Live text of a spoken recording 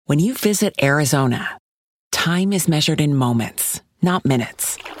When you visit Arizona, time is measured in moments, not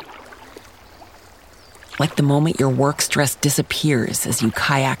minutes. Like the moment your work stress disappears as you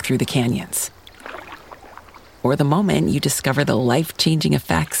kayak through the canyons. Or the moment you discover the life-changing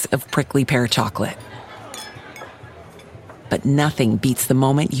effects of prickly pear chocolate. But nothing beats the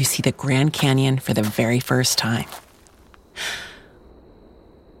moment you see the Grand Canyon for the very first time.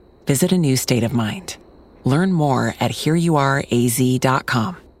 Visit a new state of mind. Learn more at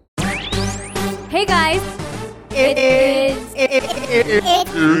hereyouareaz.com. Hey guys, it's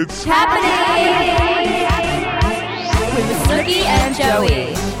happening with Snooki and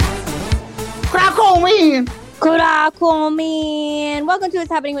Joey. Good afternoon. Welcome to It's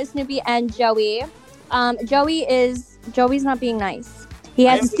Happening with Snoopy and Joey. Joey's not being nice. He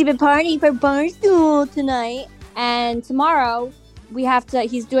has a stupid party for Barstool tonight, and tomorrow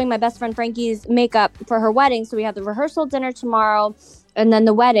he's doing my best friend Frankie's makeup for her wedding, so we have the rehearsal dinner tomorrow and then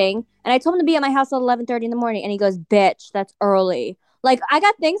the wedding. And I told him to be at my house at 11:30 in the morning, and he goes, "Bitch, that's early. Like, I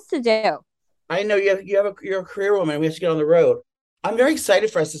got things to do." I know you're a career woman. We have to get on the road. I'm very excited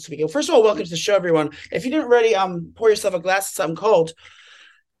for us this weekend. First of all, welcome to the show, everyone. If you didn't already pour yourself a glass of something cold,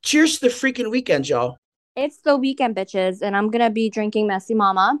 cheers to the freaking weekend, y'all. It's the weekend, bitches, and I'm gonna be drinking Messy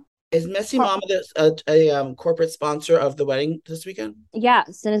Mama. Is Messy Mama a corporate sponsor of the wedding this weekend?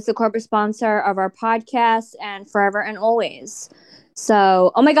 Yes, and it's the corporate sponsor of our podcast and Forever and Always.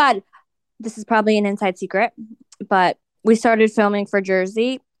 So, oh my God, this is probably an inside secret, but we started filming for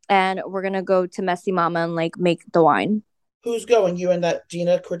Jersey, and we're going to go to Messy Mama and, like, make the wine. Who's going? You and that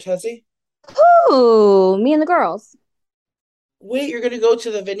Gina Cortese? Ooh, me and the girls. Wait, you're going to go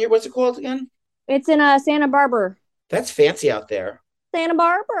to the vineyard? What's it called again? It's in Santa Barbara. That's fancy out there. Santa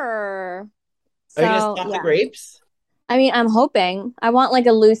Barbara. So, are you going to snap the grapes? I mean, I'm hoping. I want, like,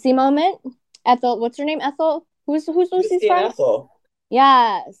 a Lucy moment. Ethel, what's her name? Ethel? Who's Lucy's friend? Ethel.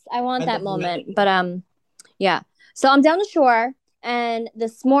 Yes, I want that moment. But yeah. So I'm down the shore, and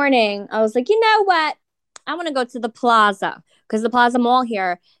this morning I was like, you know what? I want to go to the Plaza, because the Plaza Mall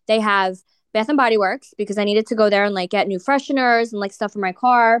here, they have Bath and Body Works, because I needed to go there and like get new fresheners and like stuff for my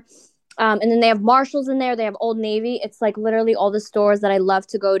car. And then they have Marshalls in there. They have Old Navy. It's like literally all the stores that I love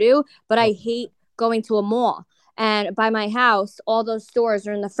to go to, but I hate going to a mall. And by my house, all those stores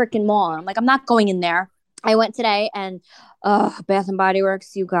are in the freaking mall. I'm like, I'm not going in there. I went today, and Bath and Body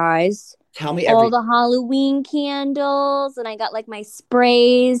Works, you guys. Tell me all the Halloween candles, and I got like my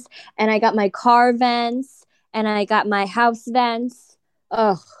sprays, and I got my car vents, and I got my house vents.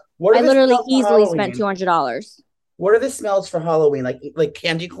 Ugh. I literally easily spent $200. What are the smells for Halloween? Like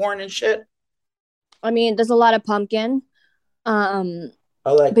candy corn and shit? I mean, there's a lot of pumpkin. Candy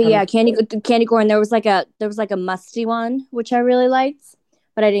corn. There was like a musty one, which I really liked,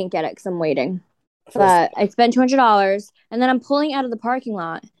 but I didn't get it because I'm waiting. But I spent $200, and then I'm pulling out of the parking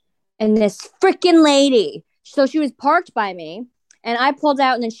lot, and this freaking lady, so she was parked by me, and I pulled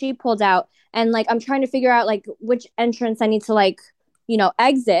out, and then she pulled out, and like I'm trying to figure out like which entrance I need to like,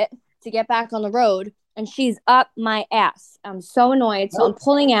 exit to get back on the road, and she's up my ass. I'm so annoyed, so I'm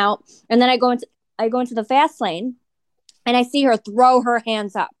pulling out, and then I go into the fast lane, and I see her throw her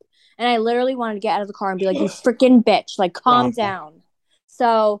hands up, and I literally wanted to get out of the car and be like, "You freaking bitch, like calm down."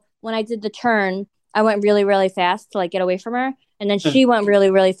 So when I did the turn, I went really, really fast to like get away from her. And then she went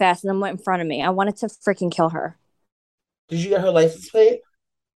really, really fast and then went in front of me. I wanted to freaking kill her. Did you get her license plate?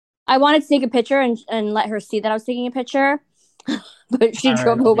 I wanted to take a picture and let her see that I was taking a picture. But she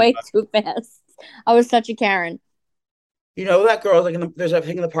drove away too fast. I was such a Karen. You know that girl, like there's a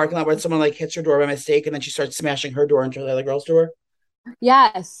thing in the parking lot where someone like hits her door by mistake and then she starts smashing her door into the other girl's door?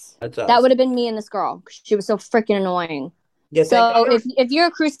 Yes. That would have been me and this girl. She was so freaking annoying. Yeah, so if you're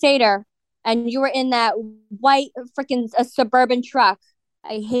a Crusader and you were in that white freaking suburban truck,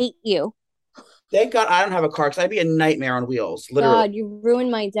 I hate you. Thank God I don't have a car, because I'd be a nightmare on wheels, literally. God, you ruined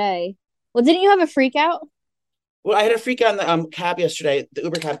my day. Well, didn't you have a freak out? Well, I had a freak out in the cab yesterday, the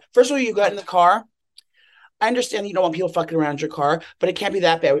Uber cab. First of all, you got in the car. I understand you don't want people fucking around your car, but it can't be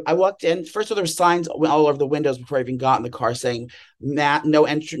that bad. I walked in. First of all, there were signs all over the windows before I even got in the car saying no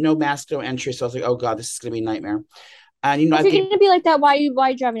entry, no mask, no entry. So I was like, oh God, this is going to be a nightmare. And if you're going to be like that, why are you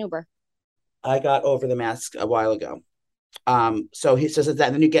driving Uber? I got over the mask a while ago. So he says that,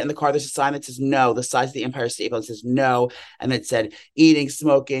 and then you get in the car, there's a sign that says no, the size of the Empire State Building says no, and it said eating,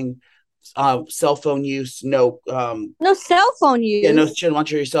 smoking, cell phone use, no cell phone use. Yeah, no, shouldn't want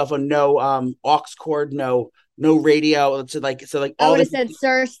your cell phone, no aux cord, no radio. It's like I would have said,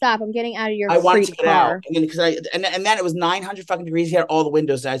 sir, stop, I'm getting out of your I wanted to get car. out. And then it was 900 fucking degrees. He had all the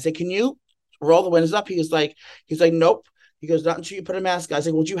windows down. I said, can you roll the windows up? He was like, nope. He goes, not until you put a mask on. I was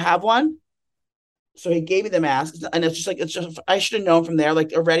like, well, do you have one? So he gave me the mask, and it's just I should have known from there.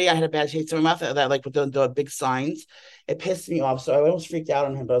 Like already, I had a bad taste in my mouth that like with the big signs, it pissed me off. So I almost freaked out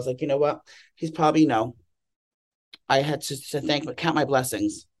on him. But I was like, you know what? He's probably I had to count my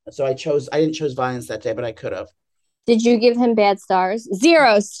blessings. So I didn't choose violence that day, but I could have. Did you give him bad stars?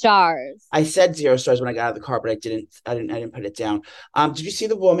 0 stars. I said 0 stars when I got out of the car, but I didn't put it down. Did you see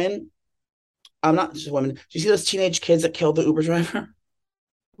the woman? I'm not just a woman. Did you see those teenage kids that killed the Uber driver?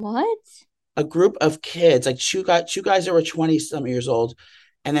 What? A group of kids, like two guys that were 20 some years old,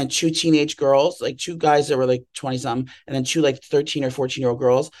 and then two teenage girls, like two guys that were like 20 some, and then two like 13 or 14-year-old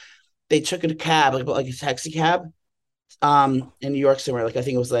girls. They took a cab, like a taxi cab, in New York somewhere. Like I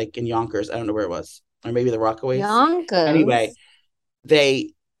think it was like in Yonkers. I don't know where it was, or maybe the Rockaways. Anyway, Yonkers.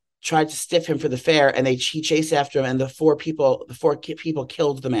 they tried to stiff him for the fare, and he chased after him, and the four people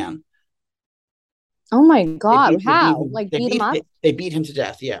killed the man. Oh my They God. beat, they beat How? him. Like beat him up? They beat him to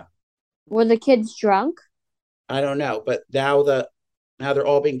death. Yeah, Were the kids drunk? I don't know, but now they're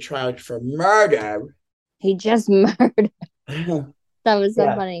all being tried for murder. He just murdered. Yeah, That was so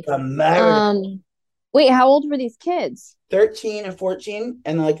funny. for murder. Wait, how old were these kids? 13 and 14,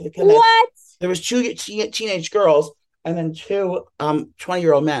 and like What? there was two teenage girls, and then two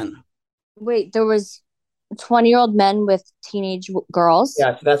 20-year-old men. Wait, there was 20-year-old men with teenage girls?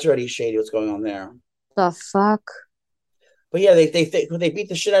 Yeah, so that's already shady what's going on there. The fuck? But yeah, they beat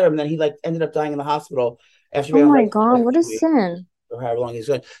the shit out of him, and then he like ended up dying in the hospital after Oh being my like God, what a sin. or however long he's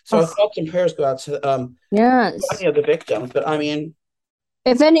going. So our Ugh. thoughts and prayers go out to Yes. any of the victims. But I mean,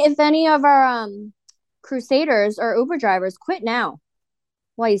 If any of our crusaders or Uber drivers quit now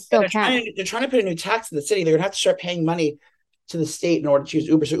while you still can. they're trying to put a new tax in the city. They're gonna have to start paying money to the state in order to use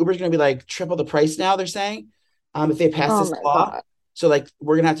Uber. So Uber's gonna be like triple the price now, they're saying. If they pass Oh this my law. God. So like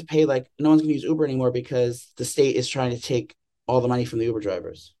we're gonna have to pay like no one's gonna use Uber anymore because the state is trying to take all the money from the Uber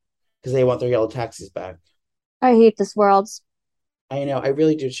drivers because they want their yellow taxis back. I hate this world. I know, I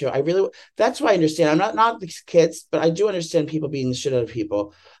really do too. That's why I understand. I'm not these kids, but I do understand people beating the shit out of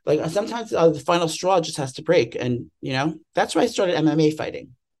people. Like sometimes the final straw just has to break, and that's why I started MMA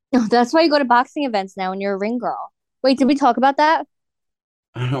fighting. That's why you go to boxing events now and you're a ring girl. Wait, did we talk about that?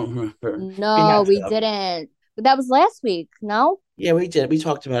 I don't remember. We No, have we to. didn't. But that was last week, no? Yeah, we did. We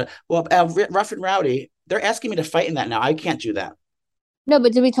talked about it. Well, Rough and Rowdy, they're asking me to fight in that now. I can't do that. No,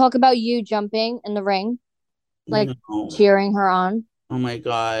 but did we talk about you jumping in the ring? Like No. cheering her on? Oh my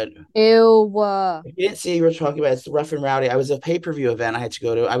God. Ew. If you didn't see, you were talking about it's the Rough and Rowdy. I was a pay-per-view event I had to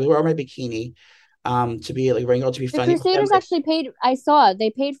go to. I was wearing my bikini, to be like ring girl to be The funny. Crusaders actually paid. I saw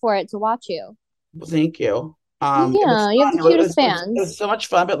they paid for it to watch you. Well, thank you. It was Yeah, you have fun. the cutest It was fans. so much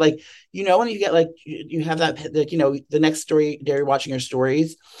fun, but like when you get like you have that like the next story day you're watching your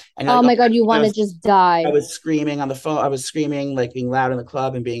stories and you're Oh like my God, you I want to was just die. I was screaming on the phone. I was screaming like being loud in the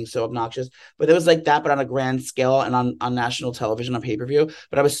club and being so obnoxious. But it was like that, but on a grand scale and on national television on pay-per-view.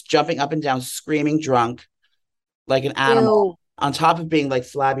 But I was jumping up and down, screaming drunk like an animal. Ew. On top of being like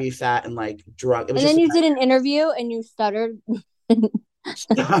flabby, fat, and like drunk. It was And just then you did an interview and you stuttered.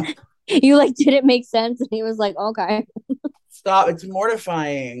 stop. You like didn't make sense, and he was like, "Okay." Stop. It's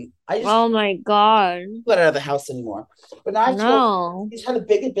mortifying. I just Oh my God. let out of the house anymore. But now I have to go. No. He's had a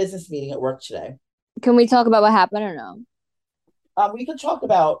big business meeting at work today. Can we talk about what happened or no? We could talk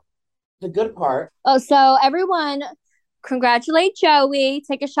about the good part. Oh, so everyone, congratulate Joey.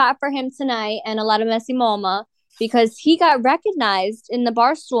 Take a shot for him tonight, and a lot of messy mama because he got recognized in the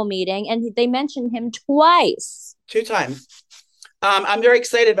Barstool meeting, and they mentioned him twice. 2 times. I'm very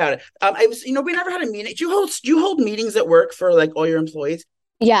excited about it. I was, we never had a meeting. Do you hold meetings at work for like all your employees?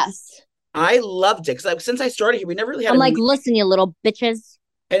 Yes. I loved it because since I started here, we never really had I'm a like, meeting. listen, you little bitches.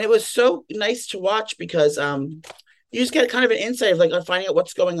 And it was so nice to watch because you just get kind of an insight of like finding out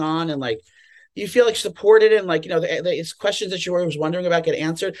what's going on and like you feel like supported and like the questions that you were wondering about get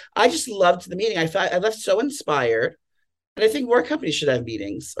answered. I just loved the meeting. I left so inspired, and I think more companies should have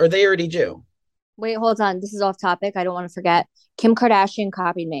meetings, or they already do. Wait, hold on. This is off topic. I don't want to forget. Kim Kardashian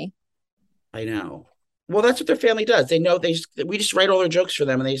copied me. I know. Well, that's what their family does. They know we just write all their jokes for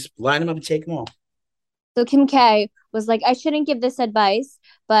them, and they just line them up and take them all. So Kim K was like, I shouldn't give this advice,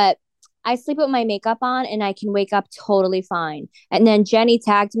 but I sleep with my makeup on and I can wake up totally fine. And then Jenny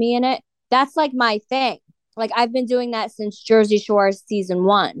tagged me in it. That's like my thing. Like I've been doing that since Jersey Shore season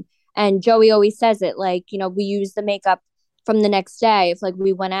 1. And Joey always says it like, we use the makeup from the next day. If like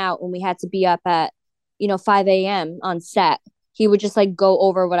we went out and we had to be up at, 5 a.m. on set, he would just like go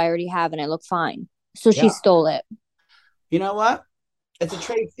over what I already have and I look fine. So she Yeah. stole it. You know what? It's a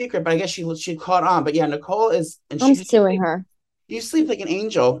trade secret, but I guess she caught on. But yeah, Nicole is, and I'm suing her. You sleep like an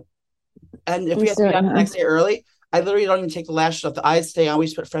angel. And if I'm we have to be suing out the her. next day early, I literally don't even take the lashes off. The eyes stay on. We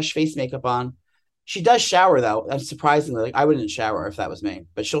just put fresh face makeup on. She does shower though. That's surprisingly. Like I wouldn't shower if that was me,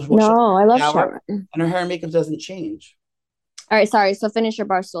 but she'll No, I love shower, showering. and her hair and makeup doesn't change. All right, sorry. So finish your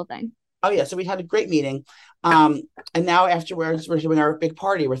barstool thing. Oh yeah, so we had a great meeting, and now afterwards we're doing our big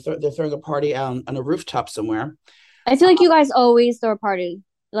party. They're throwing a party on a rooftop somewhere. I feel like you guys always throw a party.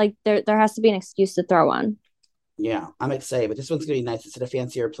 Like there has to be an excuse to throw one. Yeah, I'm excited, but this one's gonna be nice. It's at a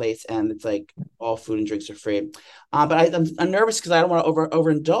fancier place, and it's like all food and drinks are free. But I'm nervous because I don't want to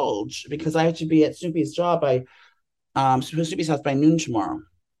overindulge because I have to be at Snoopy's job by Snoopy's house by noon tomorrow.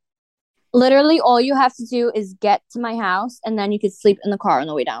 Literally, all you have to do is get to my house, and then you could sleep in the car on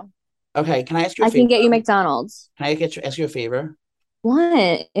the way down. Okay, can I ask you a I favor? can get you McDonald's. Can I ask you a favor?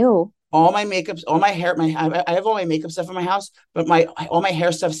 What? Ew. All my makeups, all my hair, I have all my makeup stuff in my house, but my all my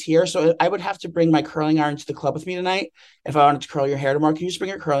hair stuff's here. So I would have to bring my curling iron to the club with me tonight if I wanted to curl your hair tomorrow. Can you just bring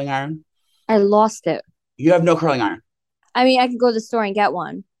your curling iron? I lost it. You have no curling iron. I mean, I could go to the store and get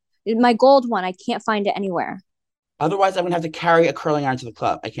one. My gold one, I can't find it anywhere. Otherwise, I'm gonna have to carry a curling iron to the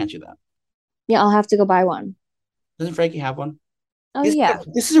club. I can't do that. Yeah, I'll have to go buy one. Doesn't Frankie have one? Oh yeah.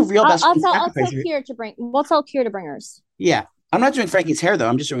 This is a real best I'll friend tell sacrifice. Kier to bring. We'll tell Kier to bring hers. Yeah, I'm not doing Frankie's hair though.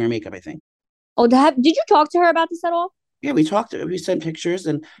 I'm just doing her makeup. I think. Oh, did you talk to her about this at all? Yeah, we talked. We sent pictures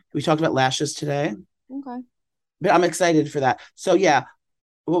and we talked about lashes today. Okay. But I'm excited for that. So yeah,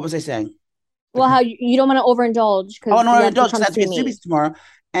 what was I saying? Well, how you don't want to overindulge because Oh no, I don't. come That's see me at Snoopy's tomorrow,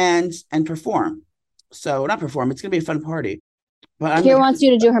 and perform. So not perform. It's gonna be a fun party. But Kier wants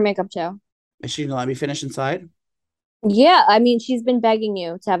you to do her makeup too. Is she gonna let me finish inside? Yeah, I mean, she's been begging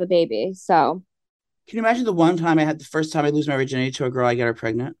you to have a baby. So Can you imagine the first time I lose my virginity to a girl, I get her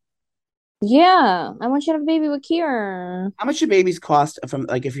pregnant? yeah, I want you to have a baby with Kier. How much do babies cost from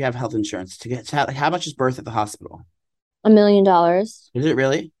like if you have health insurance to get to like, how much is birth at the hospital? $1 million. Is it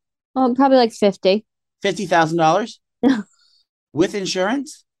really Probably like 50. $50,000 with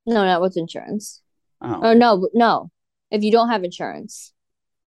insurance? No, not with insurance. Oh, Oh no. If you don't have insurance.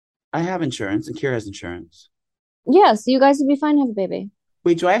 I have insurance, and Kira has insurance. Yeah, so you guys would be fine to have a baby.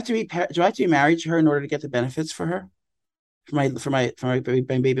 Wait, do I have to be married to her in order to get the benefits for her? For my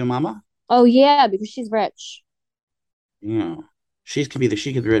baby mama? Oh yeah, because she's rich. Yeah, she could be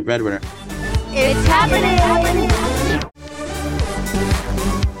the breadwinner. It's happening.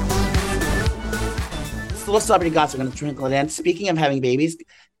 It's a little celebrity gossip. I'm going to twinkle it in. Speaking of having babies,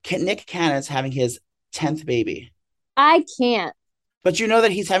 Nick Cannon's having his 10th baby. I can't. But you know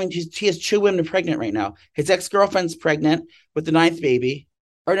that he has 2 women pregnant right now. His ex-girlfriend's pregnant with the 9th baby.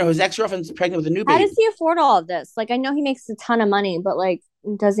 Or no, his ex-girlfriend's pregnant with a new baby. How does he afford all of this? Like, I know he makes a ton of money, but like,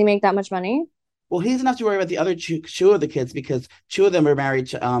 does he make that much money? Well, he doesn't have to worry about the other two of the kids because 2 of them are married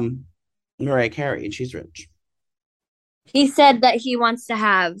to Mariah Carey, and she's rich. He said that he wants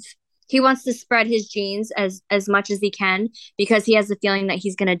to spread his genes as much as he can because he has the feeling that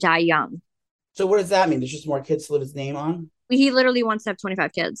he's gonna die young. So what does that mean? There's just more kids to live his name on? He literally wants to have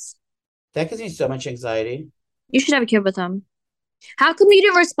 25 kids. That gives me so much anxiety. You should have a kid with him. How come you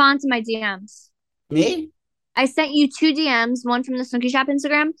didn't respond to my DMs? Me? I sent you 2 DMs, one from the Snooki Shop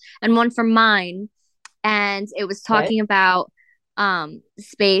Instagram and one from mine. And it was talking about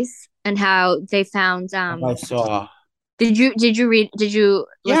space and how they found I saw. Did you listen to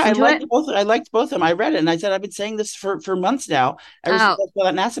it? I liked both of them. I read it and I said I've been saying this for months now. Ever since I saw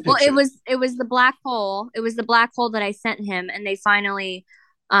that NASA picture. Well, it was the black hole. It was the black hole that I sent him, and they finally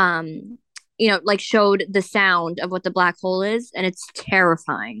like showed the sound of what the black hole is, and it's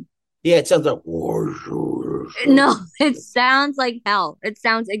terrifying. Yeah, it sounds like no, it sounds like hell. It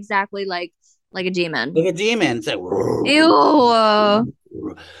sounds exactly like a demon. Like a demon. It's like ew.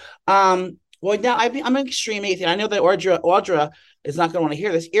 Well, now I'm an extreme atheist. I know that Audra is not going to want to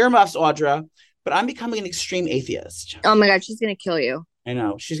hear this. Earmuffs, Audra, but I'm becoming an extreme atheist. Oh my God, she's going to kill you. I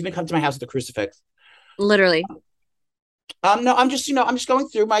know. She's going to come to my house with a crucifix. Literally. No, I'm just going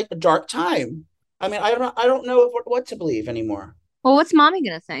through my dark time. I mean, I don't know what to believe anymore. Well, what's mommy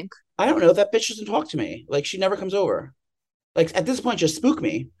going to think? I don't know. That bitch doesn't talk to me. Like, she never comes over. Like, at this point, just spook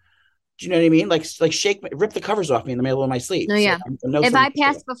me. Do you know what I mean? Like rip the covers off me in the middle of my sleep. No, yeah. So if I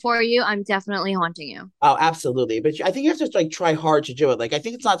pass before you, I'm definitely haunting you. Oh, absolutely. But I think you have to like try hard to do it. Like, I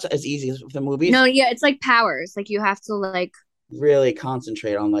think it's not as easy as the movies. No, yeah, it's like powers. Like you have to like really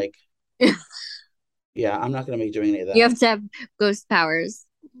concentrate on like. Yeah, I'm not going to be doing any of that. You have to have ghost powers.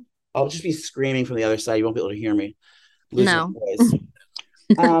 I'll just be screaming from the other side. You won't be able to hear me. No.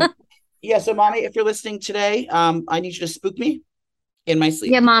 Yeah. So, mommy, if you're listening today, I need you to spook me in my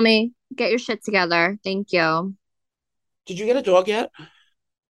sleep. Yeah, mommy. Get your shit together. Thank you. Did you get a dog yet?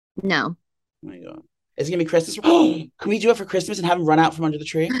 No. Oh my God. Is it going to be Christmas? Can we do it for Christmas and have him run out from under the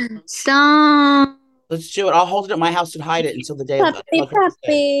tree? Stop. Let's do it. I'll hold it at my house and hide it until the day.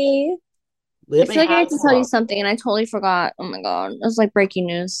 Puppy. Let I me feel like I have had to the tell you car. something and I totally forgot. Oh my God. It was like breaking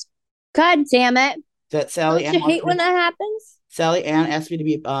news. God damn it. That Sally Don't Ann you wants hate me when to, that happens? Sally Ann asked me to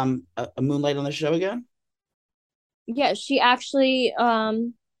be a moonlight on the show again. Yeah, she actually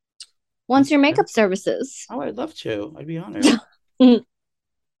wants your makeup services. Oh, I'd love to. I'd be honored. Wait,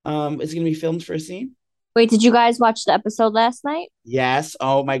 Is it gonna be filmed for a scene? did you guys watch the episode last night? Yes.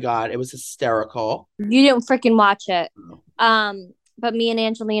 Oh my God, it was hysterical. You didn't freaking watch it. But me and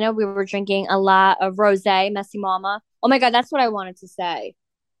Angelina, we were drinking a lot of rosé, Messy Mama. Oh my God, that's what I wanted to say.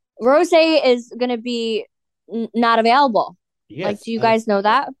 Rosé is gonna be not available. Like, Yes, do you guys know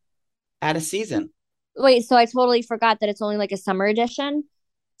that? at a season. Wait, so I totally forgot that it's only like a summer edition. Yeah.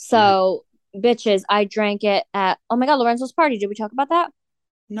 So, bitches, I drank it at, oh my God, Lorenzo's party. Did we talk about that?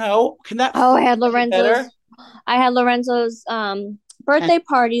 No, can that Oh, get better? I had Lorenzo's And birthday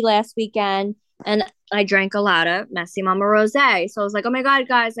party last weekend and I drank a lot of Messy Mama Rosé. So I was like, oh my God,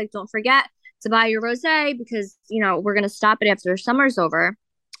 guys, like don't forget to buy your rosé because we're gonna stop it after summer's over.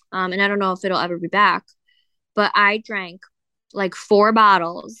 And I don't know if it'll ever be back. But I drank like 4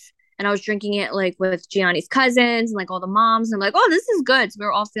 bottles and I was drinking it like with Gianni's cousins and like all the moms. And I'm like, oh, this is good. So we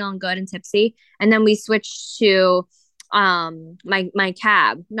were all feeling good and tipsy. And then we switched to my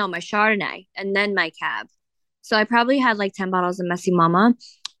cab. No, my Chardonnay and then my cab. So I probably had like 10 bottles of Messy Mama.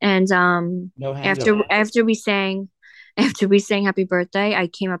 And no after hangover. after we sang happy birthday, I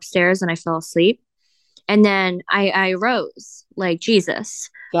came upstairs and I fell asleep. And then I rose like Jesus.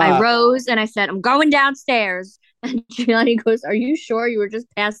 I Stop. rose and I said, I'm going downstairs. And Gianni goes, are you sure you were just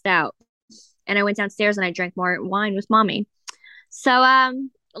passed out? And I went downstairs and I drank more wine with mommy. So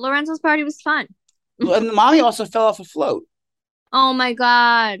Lorenzo's party was fun. Well, and the mommy also fell off a float. Oh my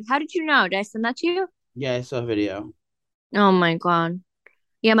God. How did you know? Did I send that to you? Yeah, I saw a video. Oh my God.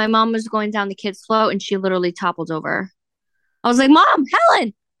 Yeah, my mom was going down the kids' float and she literally toppled over. I was like, Mom,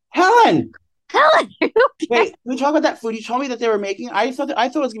 Helen, Helen, are you okay? wait, we talk about that food you told me that they were making. I thought it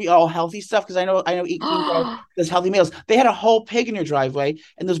was gonna be all healthy stuff because I know Eat Clean Bro does healthy meals. They had a whole pig in your driveway,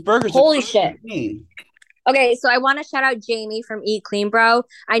 and those burgers look Holy shit. clean. Okay, so I want to shout out Jamie from Eat Clean Bro.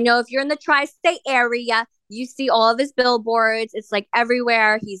 I know if you're in the tri-state area, you see all of his billboards. It's like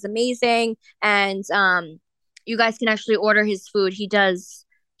everywhere. He's amazing, and you guys can actually order his food. He does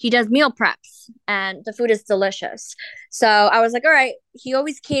meal preps, and the food is delicious. So I was like, all right. He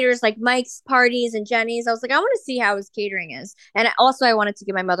always caters like Mike's parties and Jenny's. I was like, I want to see how his catering is, and also I wanted to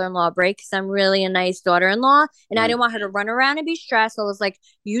give my mother-in-law a break because I'm really a nice daughter-in-law, and I Right. didn't want her to run around and be stressed. So I was like,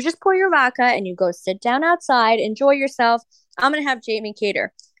 you just pour your vodka and you go sit down outside, enjoy yourself. I'm gonna have Jamie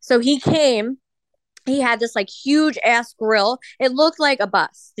cater. So he came. He had this like huge ass grill. It looked like a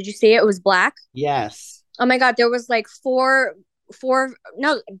bus. Did you see it? It was black. Yes. Oh my God, there was like four,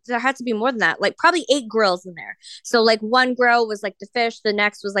 no, there had to be more than that, like probably 8 grills in there. So like one grill was like the fish, the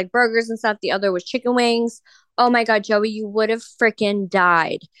next was like burgers and stuff, the other was chicken wings. Oh my God, Joey, you would have freaking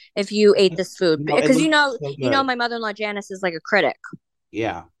died if you ate this food No, it because looks so good. my mother-in-law Janice is like a critic.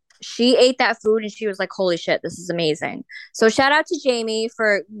 Yeah. She ate that food and she was like, holy shit, this is amazing. So shout out to Jamie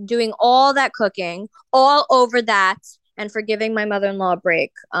for doing all that cooking, all over that, and for giving my mother-in-law a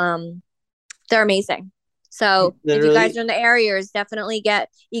break. They're amazing. So if you guys Literally, are in the area, definitely get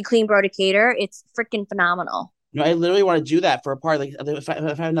Eat Clean Bro Decatur. It's freaking phenomenal. I literally want to do that for a party. Like if I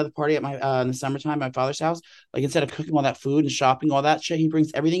have another party at my in the summertime at my father's house, like instead of cooking all that food and shopping all that shit, he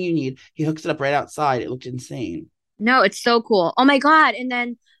brings everything you need. He hooks it up right outside. It looked insane. No, it's so cool. Oh my God. And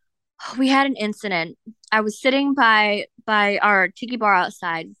then we had an incident. I was sitting by our tiki bar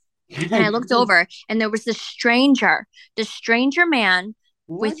outside and I looked over and there was this stranger man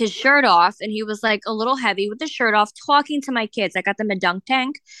with What? his shirt off and he was like a little heavy with his shirt off talking to my kids. I got them a dunk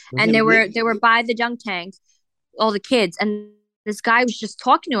tank Was and it they were by the dunk tank, all the kids, and this guy was just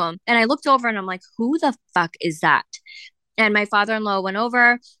talking to him and I looked over and I'm like, who the fuck is that? And my father-in-law went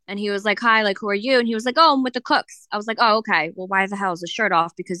over and he was like, hi, like, who are you? And he was like, oh, I'm with the cooks. I was like, oh, okay. Well, why the hell is the shirt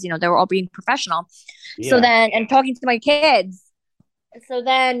off? Because, they were all being professional. So Yeah. then, and talking to my kids. So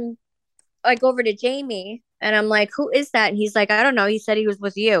then I go over to Jamie and I'm like, who is that? And he's like, I don't know. He said he was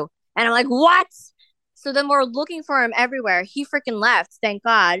with you. And I'm like, what? So then we're looking for him everywhere. He freaking left, thank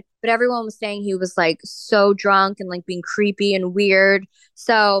God. But everyone was saying he was like so drunk and like being creepy and weird.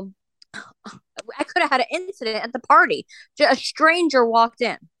 So I could have had an incident at the party. A stranger walked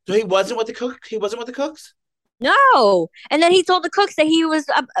in. So he wasn't with the cook. He wasn't with the cooks. No. And then he told the cooks that he was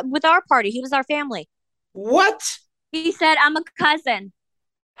with our party. He was our family. What? He said, I'm a cousin.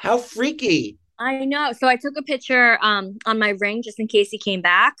 How freaky. I know. So I took a picture on my ring just in case he came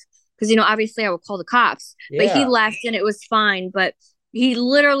back. Because, obviously I would call the cops. But he Yeah. left and it was fine. But he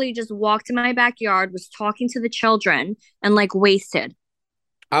literally just walked in my backyard, was talking to the children and like wasted.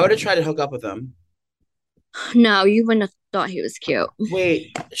 I would have tried to hook up with him. No, you wouldn't have thought he was cute.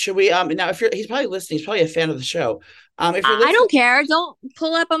 Wait, should we now if he's probably listening, he's probably a fan of the show. If you're I listening, don't care. Don't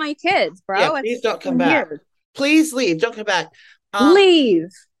pull up on my kids, yeah, bro. please It's don't come back. weird. Please leave. Don't come back. Um, Leave.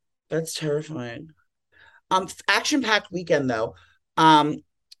 that's terrifying. Action-packed weekend though. Um,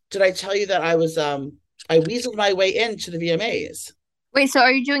 did I tell you that I weaseled my way into the VMAs? Wait, so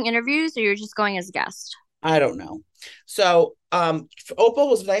are you doing interviews or you're just going as a guest? I don't know. So Opal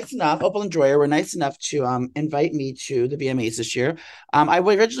was nice enough, Opal and Joyer were nice enough to invite me to the VMAs this year. I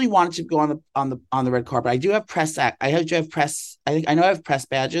originally wanted to go on the red carpet. I do have press act. Do have press. I know I have press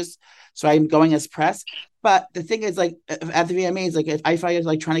badges, so I'm going as press. But the thing is, like at the VMAs, like if I was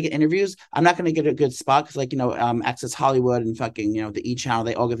like trying to get interviews, I'm not going to get a good spot because, like Access Hollywood and fucking the E Channel,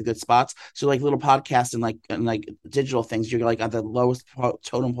 they all get the good spots. So like little podcasts and like digital things, you're like at the lowest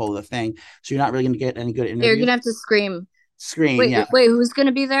totem pole of the thing, so you're not really going to get any good interviews. You're gonna have to scream. Scream, yeah. Wait, who's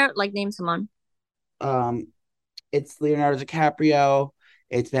gonna be there? Like, name someone. It's Leonardo DiCaprio.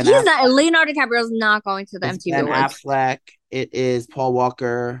 It's Ben. He's not. Leonardo DiCaprio's not going to the It's MTV Ben Awards. Affleck. It is Paul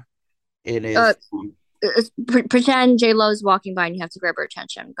Walker. It is Pretend J Lo's walking by and you have to grab her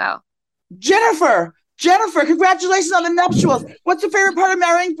attention. Go. Jennifer. Jennifer, congratulations on the nuptials. What's your favorite part of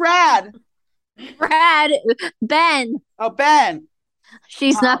marrying Brad? Ben. Oh, Ben.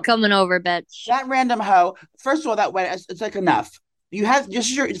 She's not coming over, bitch. That random hoe. First of all, that wedding, it's like enough. You have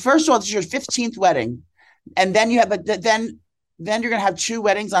just your first of all, this is your 15th wedding, and then you have, but then you're gonna have two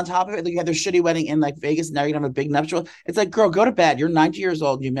weddings on top of it. Like you had their shitty wedding in like Vegas, and now you're gonna have a big nuptial. It's like, girl, go to bed. You're 90 years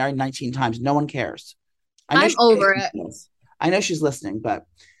old. And you've married 19 times. No one cares. I'm over it. I know she's listening, but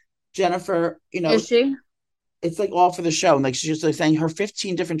Jennifer, is she? It's like all for the show. And like she's just like saying her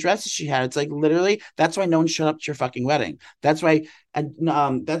 15 different dresses she had. It's like literally that's why no one showed up to your fucking wedding. That's why,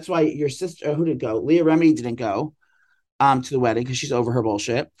 and that's why your sister, who did go? Leah Remini didn't go to the wedding because she's over her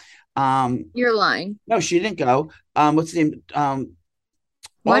bullshit. You're lying. No, she didn't go. What's the name?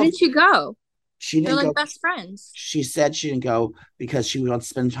 Why didn't she go? She didn't They're like go. best friends. She said she didn't go because she wants to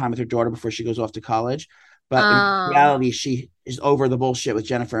spend time with her daughter before she goes off to college. But in reality, she is over the bullshit with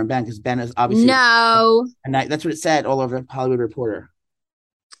Jennifer and Ben because Ben is obviously no. And that's what it said all over Hollywood Reporter.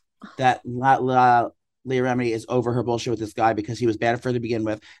 That Leah Remini is over her bullshit with this guy because he was bad for her to begin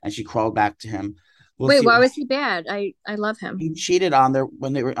with, and she crawled back to him. Wait, why was he bad? I love him. He cheated on their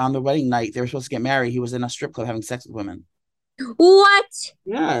when they were on the wedding night. They were supposed to get married. He was in a strip club having sex with women. What?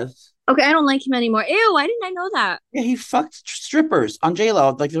 Yes. Okay, I don't like him anymore. Ew, why didn't I know that? Yeah, he fucked strippers on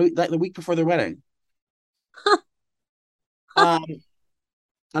J-Lo like the week before their wedding.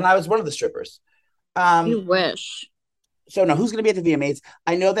 And I was one of the strippers. You wish. So no, who's going to be at the VMAs?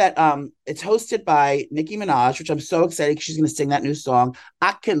 I know that it's hosted by Nicki Minaj, which I'm so excited because she's going to sing that new song.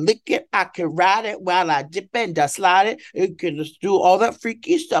 I can lick it, I can ride it while I dip and I slide it. It can just do all that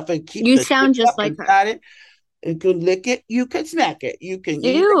freaky stuff and keep. You sound just like her. It. You can lick it, you can smack it, you can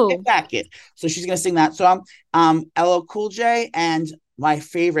back it. So she's going to sing that song. LL Cool J and my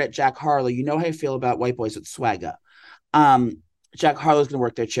favorite Jack Harlow. You know how I feel about white boys with swagger. Jack Harlow's going to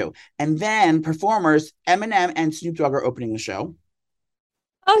work there too. And then performers, Eminem and Snoop Dogg are opening the show.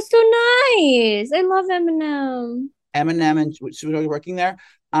 Oh, so nice. I love Eminem. Eminem and Snoop Dogg are working there.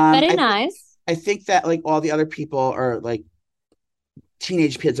 Very nice. I think that like all the other people are like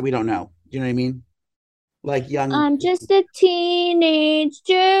teenage kids that we don't know. You know what I mean? Like young. I'm just a teenage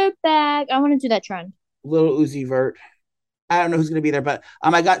dirtbag. I want to do that trend. Little Uzi Vert. I don't know who's going to be there, but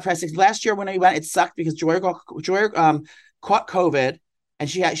I got press six last year when I went. It sucked because Joy caught COVID and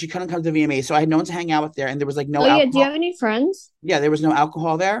she couldn't come to the VMA, so I had no one to hang out with there, and there was like no. Yeah, do you have any friends? Yeah, there was no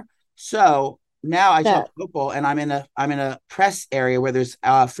alcohol there, so now I talk football, and I'm in a press area where there's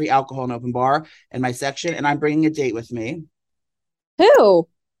free alcohol and open bar in my section, and I'm bringing a date with me. Who?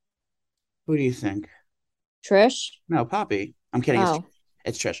 Who do you think? Trish? No, Poppy. I'm kidding. Oh.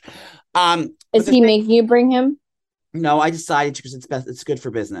 It's Trish. Is he making you bring him? No, I decided to because it's best. It's good for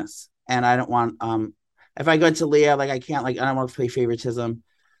business, and I don't want if I go to Leah, like I can't like I don't want to play favoritism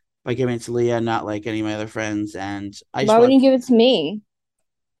by giving it to Leah, not like any of my other friends. And I just why wouldn't you give it to me?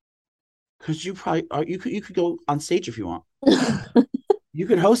 Because you probably are. You could go on stage if you want. You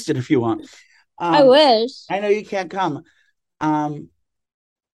could host it if you want. I wish. I know you can't come.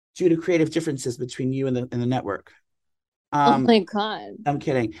 Due to creative differences between you and the network. Oh my God. I'm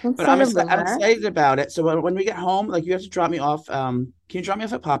kidding. But I'm excited about it. So when we get home, like you have to drop me off. Can you drop me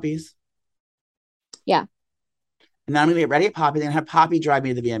off at Poppy's? Yeah. And then I'm gonna get ready at Poppy, then have Poppy drive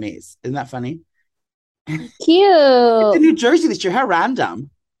me to the VMAs. Isn't that funny? Cute. It's in New Jersey this year. How random.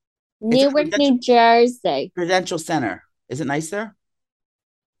 Newark, New Jersey. Prudential Center. Is it nice there?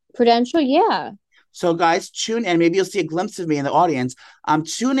 Prudential, yeah. So, guys, tune in. Maybe you'll see a glimpse of me in the audience.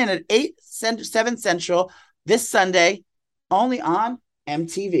 Tune in at 7 Central this Sunday, only on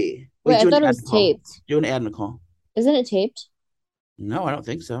MTV. Wait, I do an thought it ad, was Nicole. taped. Do an ad, Nicole. Isn't it taped? No, I don't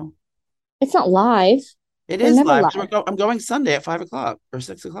think so. It's not live. It They're is never live. live. I'm going Sunday at 5:00 or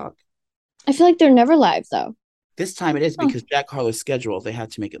 6:00. I feel like they're never live though. This time it is because Jack Harlow's schedule. They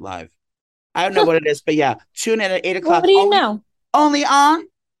had to make it live. I don't know what it is, but yeah, tune in at 8:00. What do you know? Only on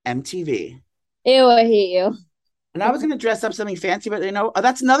MTV. Ew, I hate you. And I was going to dress up something fancy, but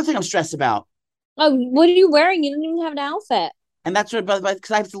that's another thing I'm stressed about. Oh, what are you wearing? You don't even have an outfit. And that's what, but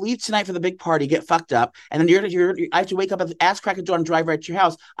because I have to leave tonight for the big party, get fucked up, and then I have to wake up at the ass crack of dawn and drive right to your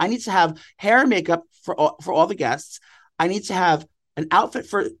house. I need to have hair and makeup for all the guests. I need to have an outfit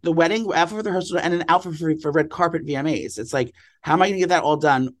for the wedding, outfit for the rehearsal, and an outfit for red carpet VMAs. It's like, how am I going to get that all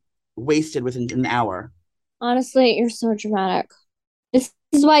done, wasted within an hour? Honestly, you're so dramatic. This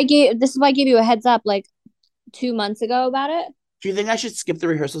is why I gave you a heads up like 2 months ago about it. Do you think I should skip the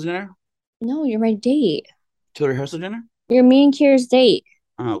rehearsal dinner? No, you're my date. To the rehearsal dinner? You're me and Kira's date.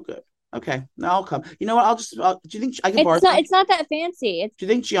 Oh, good. Okay, no, I'll come. You know what? Do you think I can borrow? It's not that fancy. Do you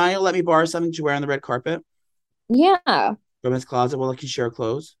think Gianni will let me borrow something to wear on the red carpet? Yeah. From his closet, well, I can share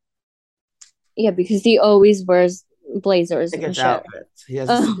clothes. Yeah, because he always wears blazers and shit. Outfits. He has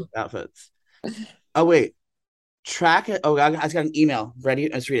outfits. Oh wait, Oh, I got an email. Ready?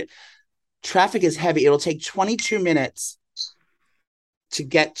 Let's read it. Traffic is heavy. It'll take 22 minutes to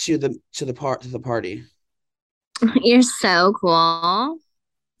get to the party. You're so cool.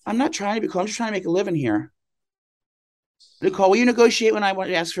 I'm not trying to be cool. I'm just trying to make a living here. Nicole, will you negotiate when I want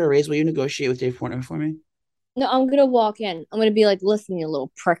to ask for a raise? Will you negotiate with Dave Portnoy for me? No, I'm gonna walk in. I'm gonna be like, listen, you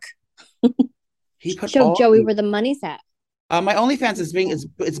little prick. Show Joey where the money's at. My OnlyFans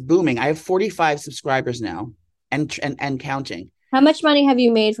is booming. I have 45 subscribers now, and counting. How much money have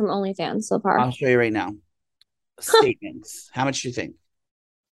you made from OnlyFans so far? I'll show you right now. Savings. How much do you think?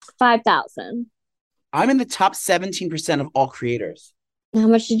 5,000. I'm in the top 17% of all creators. How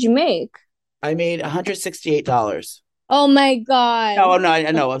much did you make? I made $168. Oh my god. No,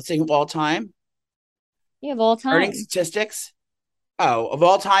 I know. I'm saying all time. Yeah, of all time. Earning statistics. Oh, of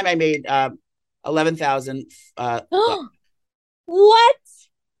all time, I made 11,000. What?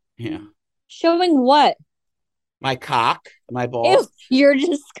 Yeah. Showing what? My cock, my balls. Ew, you're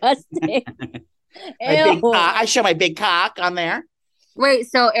disgusting. I show my big cock on there.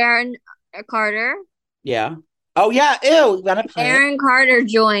 Wait, so Aaron Carter? Yeah. Oh yeah. Ew. Wanna play? Aaron Carter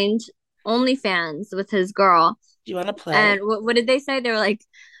joined OnlyFans with his girl. Do you want to play? And what did they say? They were like,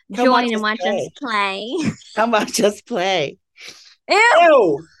 join and watch us play. Come on, just play.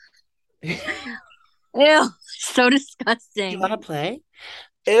 Ew. Ew. So disgusting. Do you want to play?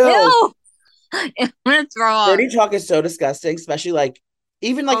 Ew. I'm gonna throw up. Dirty talk is so disgusting, especially like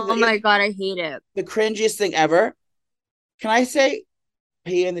even like oh my god, I hate it. The cringiest thing ever. Can I say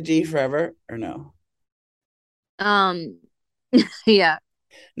P and the D forever or no? Yeah.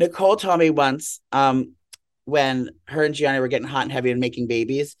 Nicole told me once, when her and Gianni were getting hot and heavy and making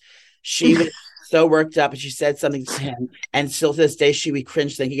babies, she was so worked up and she said something to him, and still to this day we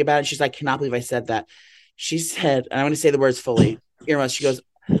cringe thinking about it. And she's like, cannot believe I said that. She said, and I'm going to say the words fully. She goes,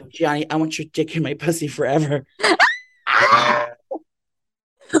 Gianni, I want your dick in my pussy forever.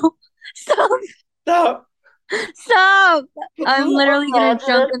 Stop. I'm literally going to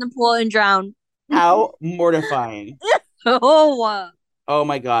jump in the pool and drown. How mortifying. Oh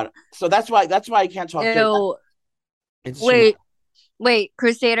my god. So that's why I can't talk to you. Wait,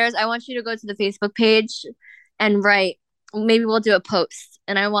 Crusaders, I want you to go to the Facebook page and write, maybe we'll do a post,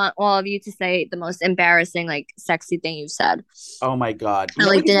 and I want all of you to say the most embarrassing, like, sexy thing you've said. Oh my god. And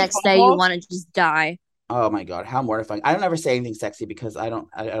like the next day you want to just die. Oh my god, how mortifying. I don't ever say anything sexy because I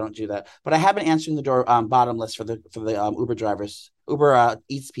don't do that. But I have been answering the door bottomless for the Uber drivers, Uber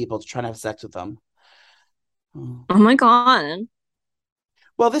Eats people, to try to have sex with them. Oh my god.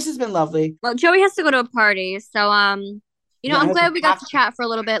 Well, this has been lovely. Well, Joey has to go to a party, so I'm glad we got to chat for a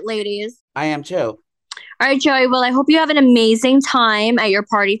little bit, ladies. I am too. All right, Joey. Well, I hope you have an amazing time at your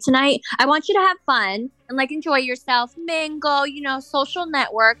party tonight. I want you to have fun and enjoy yourself, mingle, social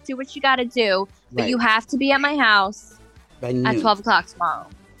network, do what you got to do. But you have to be at my house at 12 o'clock tomorrow.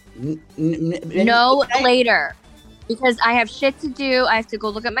 No later, because I have shit to do. I have to go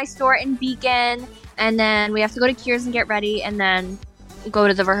look at my store in Beacon, and then we have to go to Kier's and get ready, and then go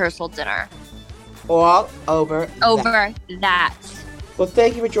to the rehearsal dinner. All over that. Well,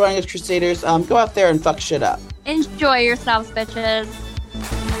 thank you for joining us, Crusaders. Go out there and fuck shit up. Enjoy yourselves, bitches.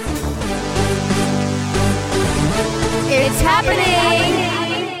 It's happening!